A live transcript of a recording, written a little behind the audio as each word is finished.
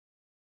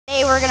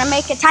Today we're gonna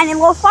make a tiny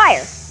little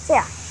fire. So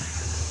yeah.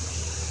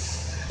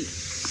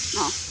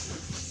 Oh.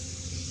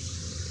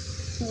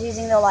 He's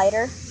using the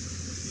lighter.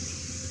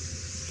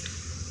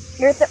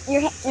 Your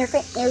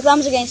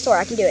thumbs are getting sore.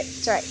 I can do it.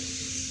 It's alright.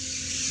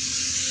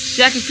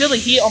 See, I can feel the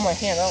heat on my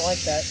hand. I don't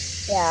like that.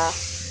 Yeah.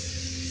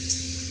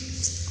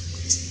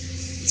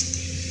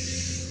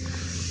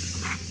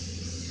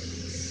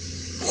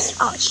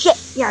 Oh shit.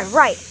 Yeah,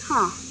 right.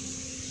 Huh.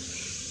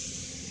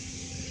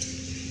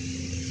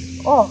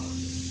 Oh.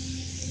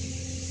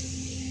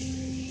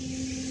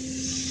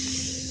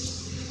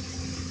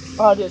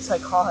 Oh, dude, it's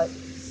like hot.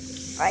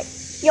 Alright.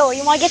 Yo,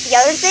 you wanna get the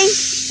other thing?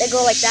 They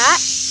go like that?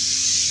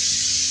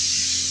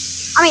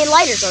 I mean,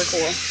 lighters are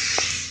cool.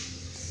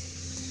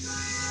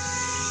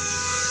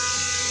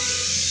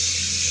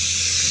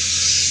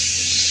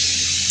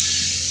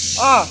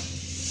 Ah.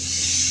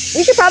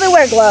 We should probably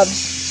wear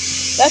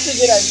gloves. That's a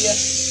good idea.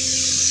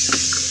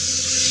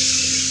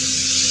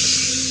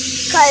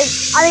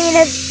 Because, I mean,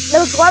 if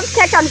those gloves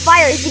catch on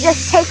fire, you can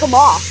just take them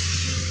off.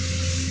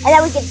 And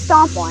then we can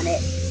stomp on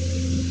it.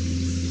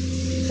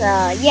 So,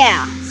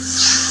 yeah.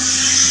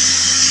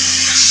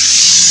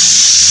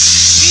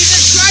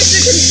 Jesus Christ,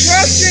 the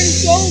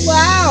construction's so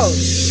loud.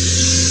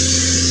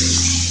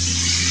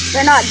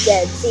 They're not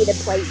dead. See the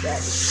plate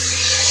dead.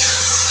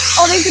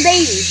 Oh, there's a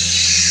baby.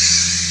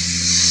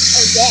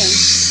 Oh, dang.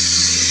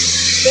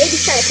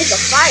 Baby's trying to pick a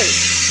fight.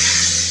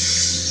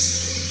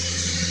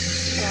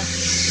 Oh,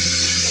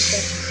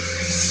 okay.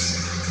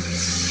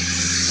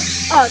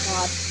 Oh,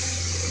 God.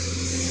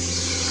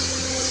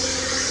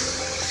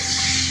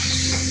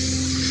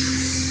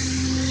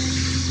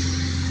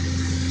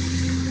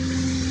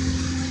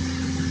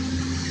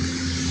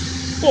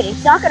 Dude,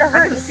 it's not gonna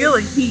hurt. I can feel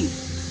the heat.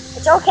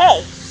 It's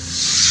okay.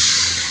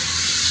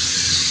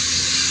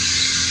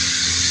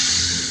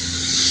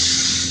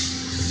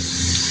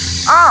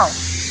 Ow!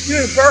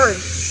 Dude, it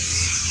burned.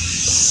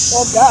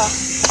 Well, duh.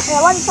 Hey,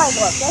 let me try the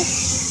glove, okay?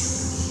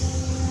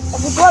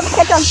 If the gloves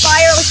catch on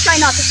fire, let's try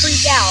not to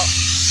freak out.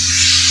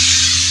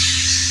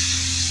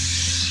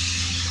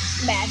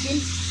 Imagine.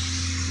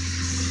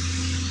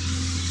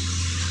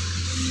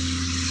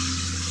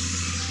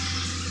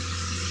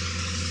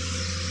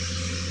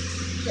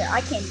 Yeah,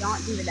 I cannot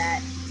do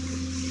that.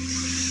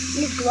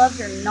 These gloves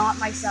are not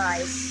my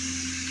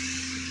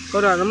size.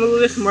 Hold on, I'm gonna go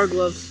get some more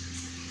gloves.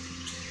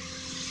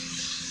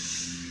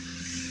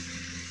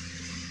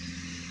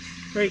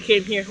 Alright,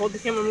 Kate, here, hold the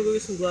camera, I'm gonna go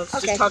get some gloves.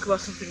 Okay. Just talk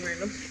about something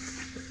random.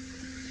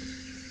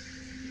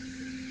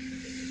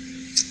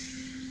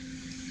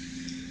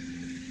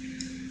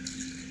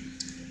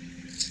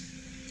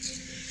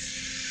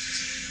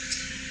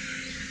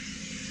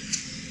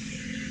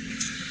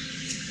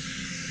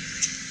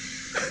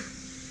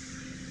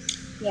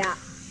 Yeah.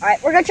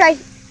 Alright, we're gonna try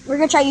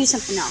to use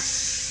something else.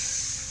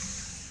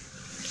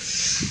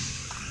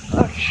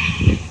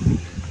 Okay.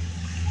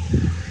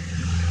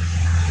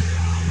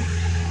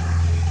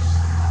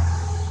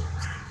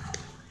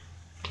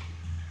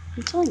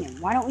 I'm telling you,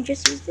 why don't we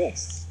just use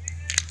this?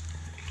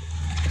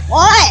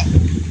 What?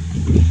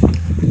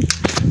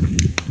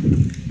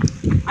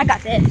 I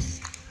got this.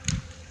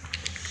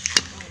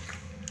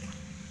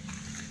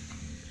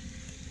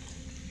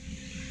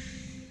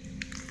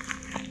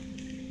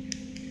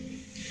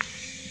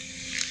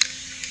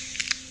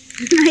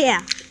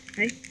 Yeah.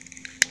 Okay.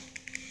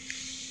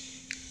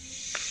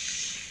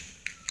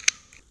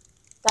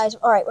 Guys,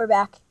 alright, we're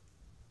back.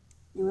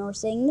 And we're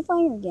setting the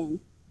fire again.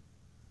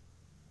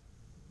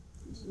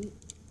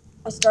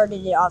 I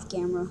started it off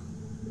camera.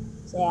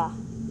 So yeah.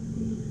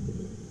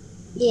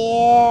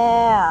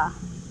 Yeah.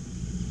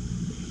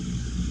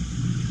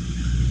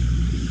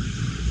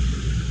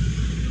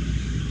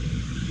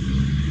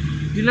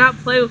 Do not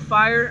play with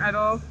fire at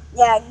all.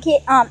 Yeah,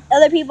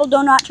 other people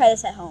do not try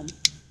this at home.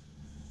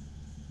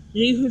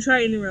 You can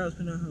try it anywhere else,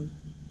 but not home.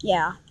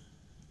 Yeah.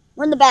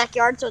 We're in the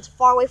backyard, so it's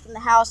far away from the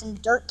house,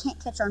 and dirt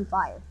can't catch on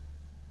fire.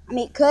 I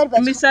mean, it could, but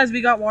And besides,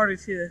 we got water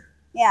too.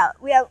 yeah,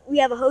 we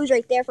have a hose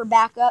right there for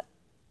backup.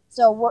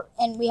 So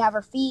we have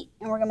our feet,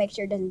 and we're gonna make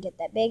sure it doesn't get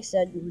that big.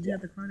 So Would you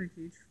have the carter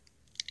cage?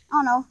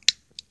 I don't know.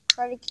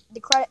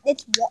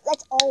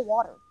 That's all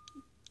water.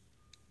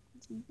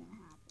 That's not gonna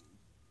happen.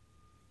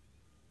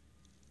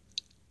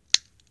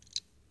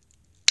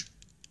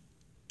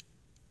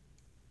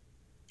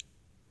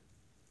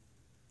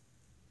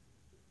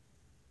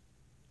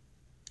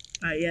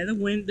 Alright, yeah, the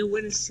wind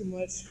is too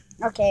much.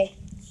 Okay.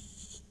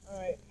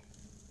 Alright.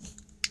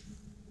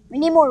 We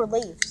need more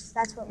leaves.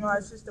 That's what we No, need.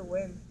 it's just the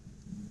wind.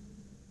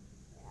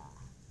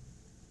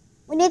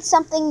 We need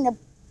something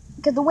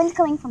because the wind's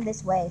coming from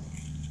this way.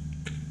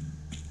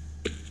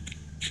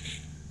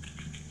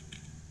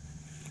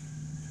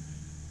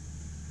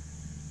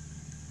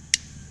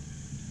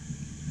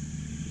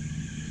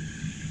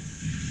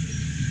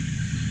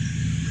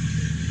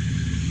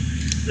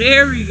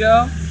 There we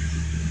go.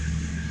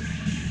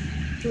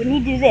 So we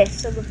need to do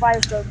this so the fire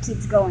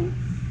keeps going.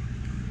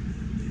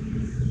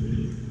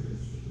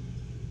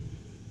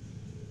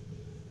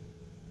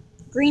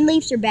 Green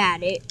leaves are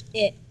bad.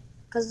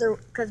 Because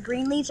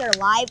green leaves are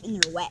alive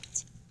and they're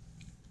wet.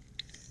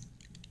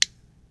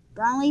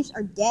 Brown leaves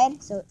are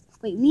dead, so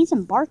wait, we need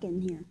some bark in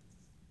here.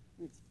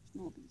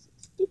 Small pieces.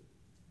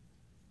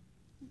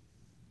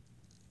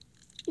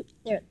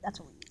 There, that's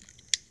what we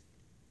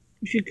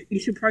need. You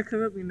should probably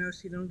cover up your nose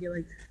so you don't get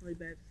like really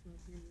bad smell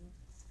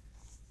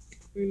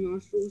from your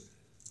nostrils.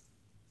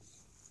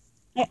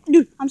 Hey,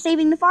 dude, I'm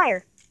saving the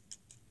fire.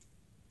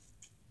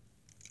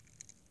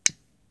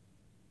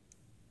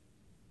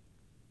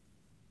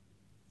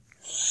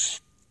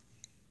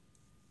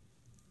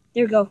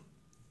 There we go.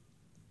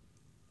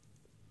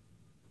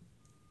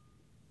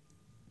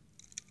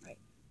 Right.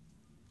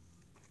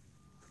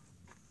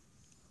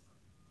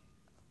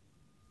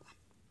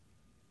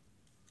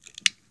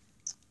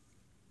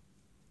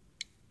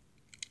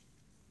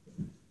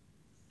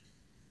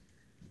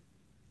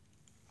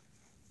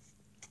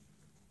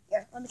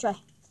 Here, let me try.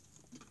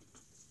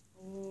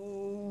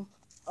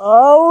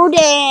 Oh,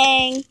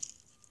 dang.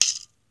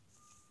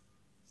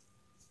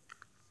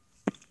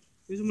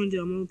 Here's what I'm gonna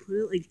do. I'm gonna put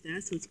it like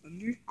that so it's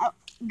under. Oh,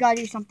 we gotta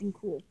do something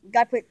cool. We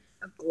gotta put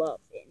a glove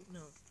in.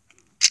 No.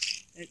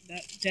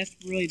 That's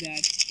really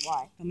bad.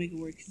 Why? I'll make it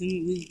work. Cause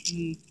then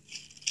we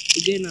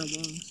get in our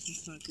lungs.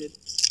 It's not good.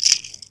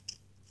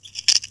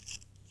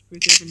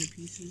 Break it up into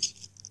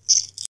pieces.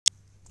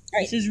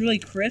 Right. This is really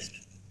crisp.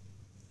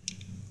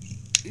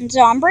 And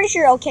so I'm pretty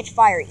sure it'll catch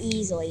fire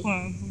easily. Hold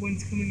on, the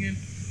wind's coming in.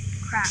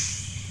 Crap.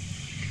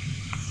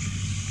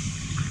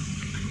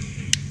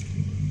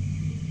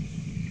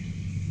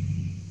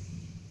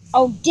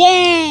 Oh,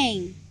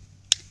 dang!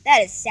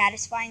 That is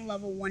satisfying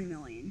level 1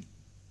 million.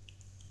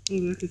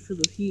 Oh, I can feel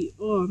the heat.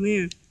 Oh,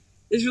 man.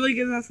 It's really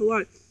giving us a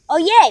lot. Oh,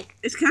 yay!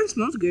 It kind of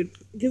smells good.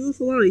 It gives us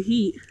a lot of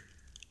heat.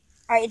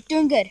 Alright, it's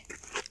doing good. It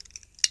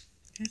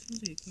kind of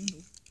smells like a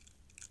candle.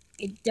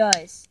 It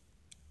does.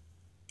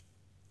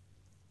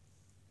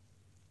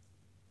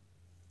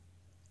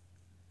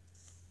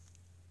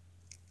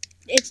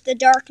 It's the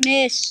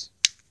darkness.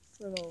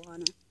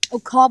 Oh,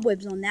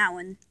 cobwebs on that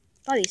one.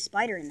 Probably a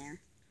spider in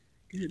there.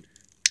 Good.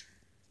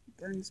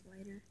 Burn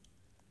spider.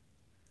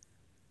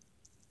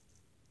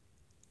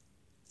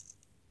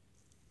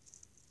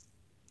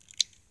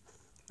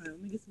 Alright,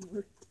 let me get some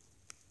more.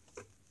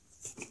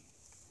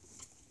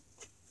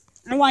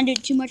 I don't want to do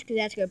it too much because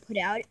that's going to put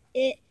out.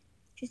 It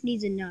just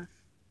needs enough.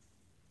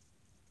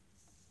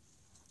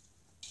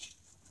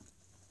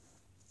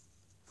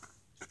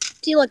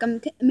 See, look,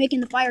 I'm making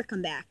the fire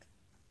come back.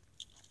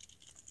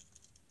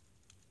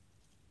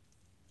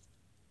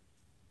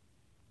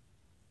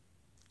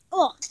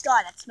 Oh,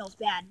 God, that smells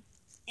bad.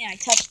 And I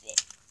touched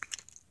it.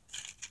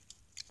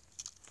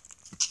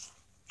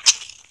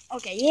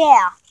 Okay,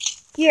 yeah.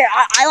 Here,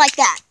 I like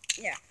that.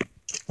 Yeah.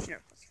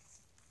 Here.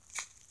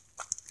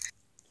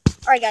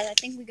 Alright, guys, I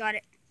think we got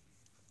it.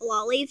 A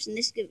lot of leaves, and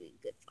this is going to be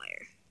good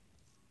fire.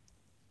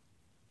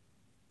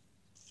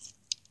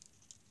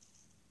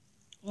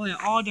 Oh, yeah,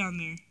 all down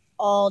there.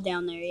 All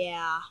down there,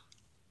 yeah.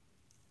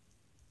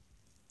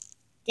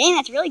 Dang,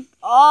 that's really...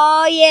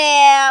 Oh,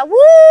 yeah.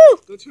 Woo!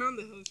 Go turn on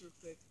the hose real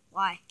quick.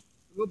 Why?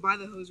 Go buy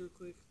the hose real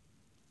quick.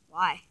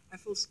 Why? I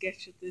feel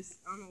sketched at this.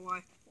 I don't know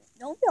why.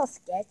 Don't feel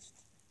sketched.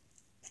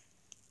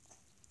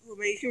 Oh,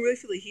 man, you can really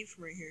feel the heat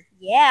from right here.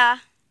 Yeah.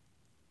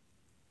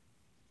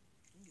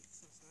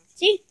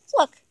 See?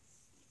 Look.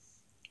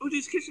 Oh, dude,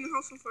 it's catching the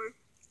house on fire.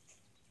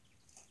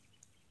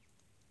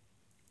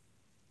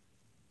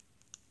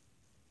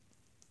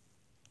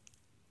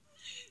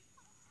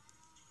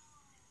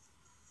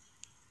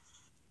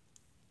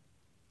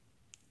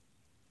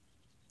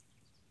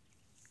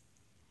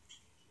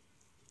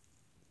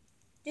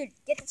 Dude,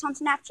 get this on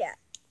Snapchat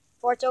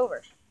before it's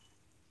over.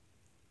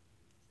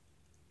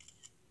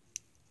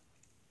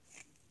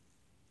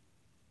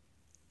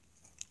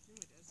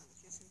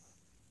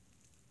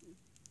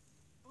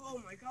 Oh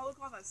my God, look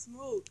at all that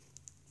smoke.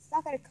 It's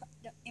not gonna.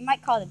 It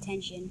might cause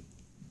attention.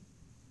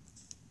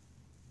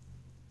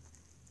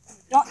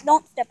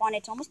 Don't step on it.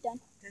 It's almost done.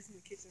 That's in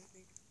the kitchen, I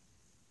think.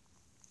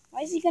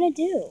 What is he gonna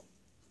do?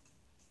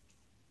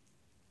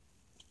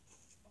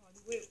 Oh,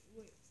 wait.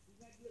 You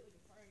gotta do it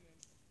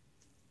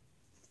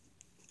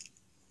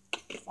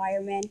like a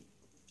fireman. Fireman.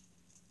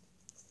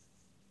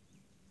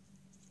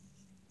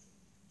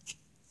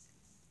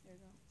 There you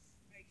go.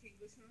 Alright, Kate,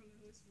 go turn on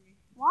the hose for me.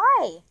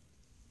 Why?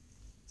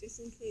 Just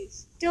in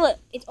case. Do it.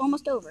 It's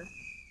almost over.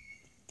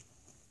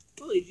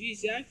 Holy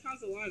jeez, that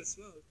caused a lot of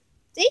smoke.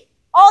 See?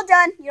 All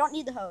done. You don't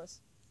need the hose.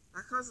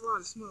 That caused a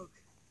lot of smoke.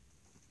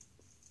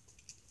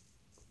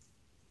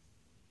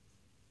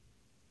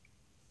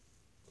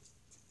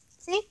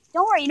 See?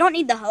 Don't worry. You don't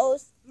need the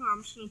hose. No,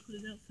 I'm just gonna put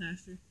it out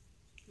faster.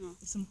 With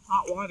some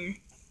hot water. It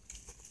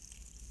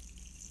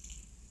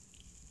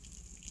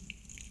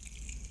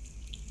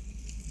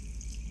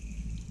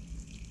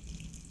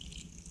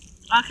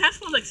kind of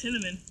smells like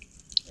cinnamon.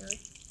 Really?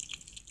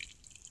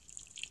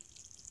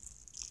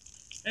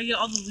 I get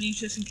all the leaves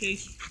just in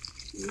case.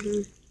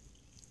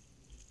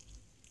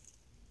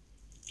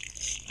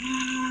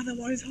 Ah, the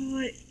water's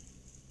hot.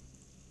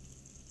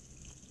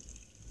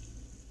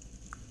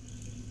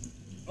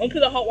 I'm gonna put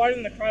the hot water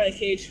in the cryolite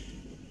cage.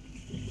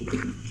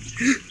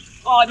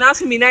 Oh, now it's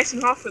gonna be nice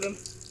and hot for them.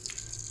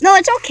 No,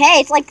 it's okay.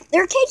 It's like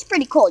their cage's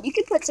pretty cold. You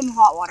could put some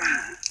hot water in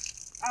there.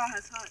 Oh,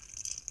 that's hot.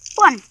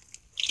 Fun.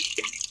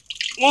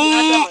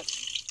 Not that And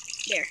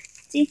much. there.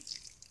 See?